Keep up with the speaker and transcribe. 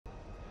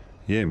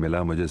ये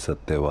मिला मुझे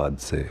सत्यवाद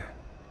से।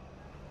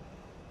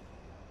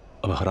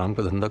 अब हराम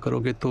का धंधा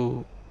करोगे तो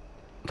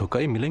धोखा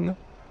ही मिलेगा,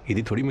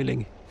 ईदी थोड़ी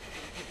मिलेंगी।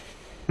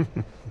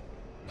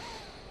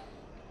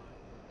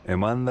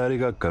 ईमानदारी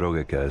का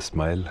करोगे क्या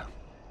इस्माइल?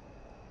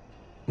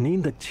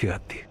 नींद अच्छी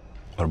आती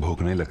और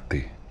भूख नहीं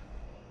लगती?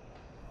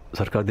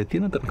 सरकार देती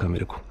है ना तनख्वाह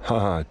मेरे को। हाँ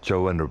हाँ,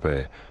 54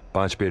 रुपए,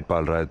 5 पेट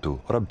पाल रहा है तू,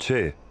 और अब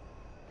 6।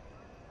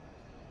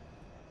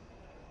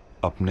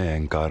 अपने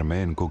अहंकार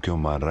में इनको क्यों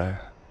मार रहा है?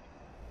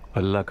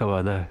 अल्लाह का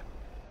वादा है,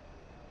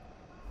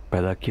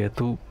 पैदा किया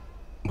तो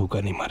भूखा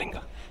नहीं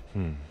मारेगा।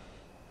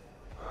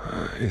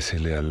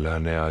 इसीलिए अल्लाह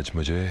ने आज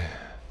मुझे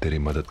तेरी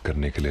मदद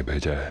करने के लिए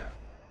भेजा है।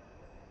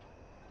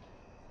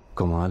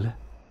 कमाल है,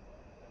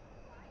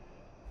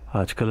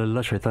 आजकल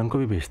अल्लाह शैतान को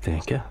भी भेजते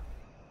हैं क्या?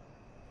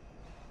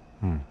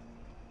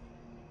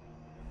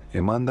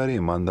 ईमानदारी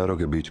ईमानदारों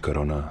के बीच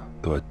करो ना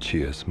तो अच्छी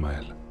है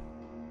इस्माइल,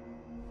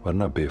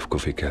 वरना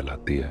बेवकूफ़ी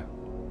कहलाती है।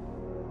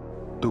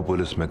 तू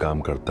पुलिस में काम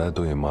करता है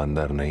तो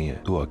ईमानदार नहीं है,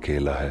 तू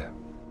अकेला है।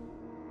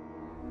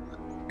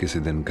 किसी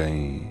दिन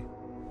कहीं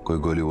कोई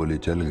गोली वोली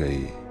चल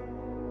गई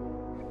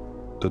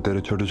तो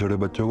तेरे छोटे छोटे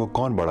बच्चों को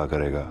कौन बड़ा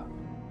करेगा?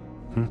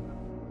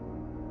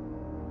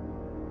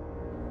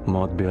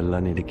 मौत भी अल्लाह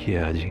ने लिखी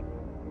है हाजी,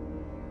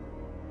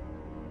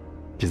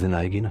 जिस दिन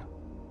आएगी ना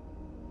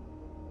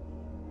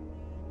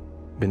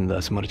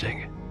बिंदास मर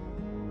जाएंगे।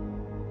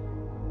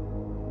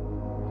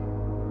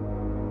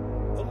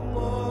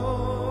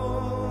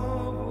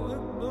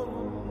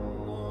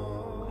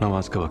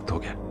 नमाज का वक्त हो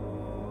गया,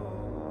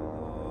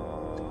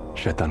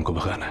 शैतान को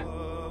भगाना है।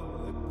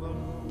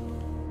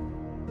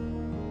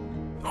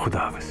 खुदा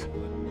हाफिज।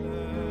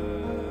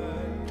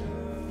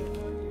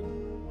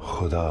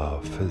 खुदा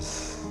हाफिज।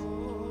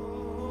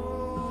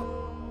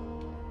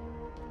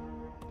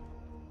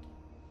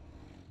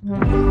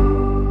 Mm-hmm.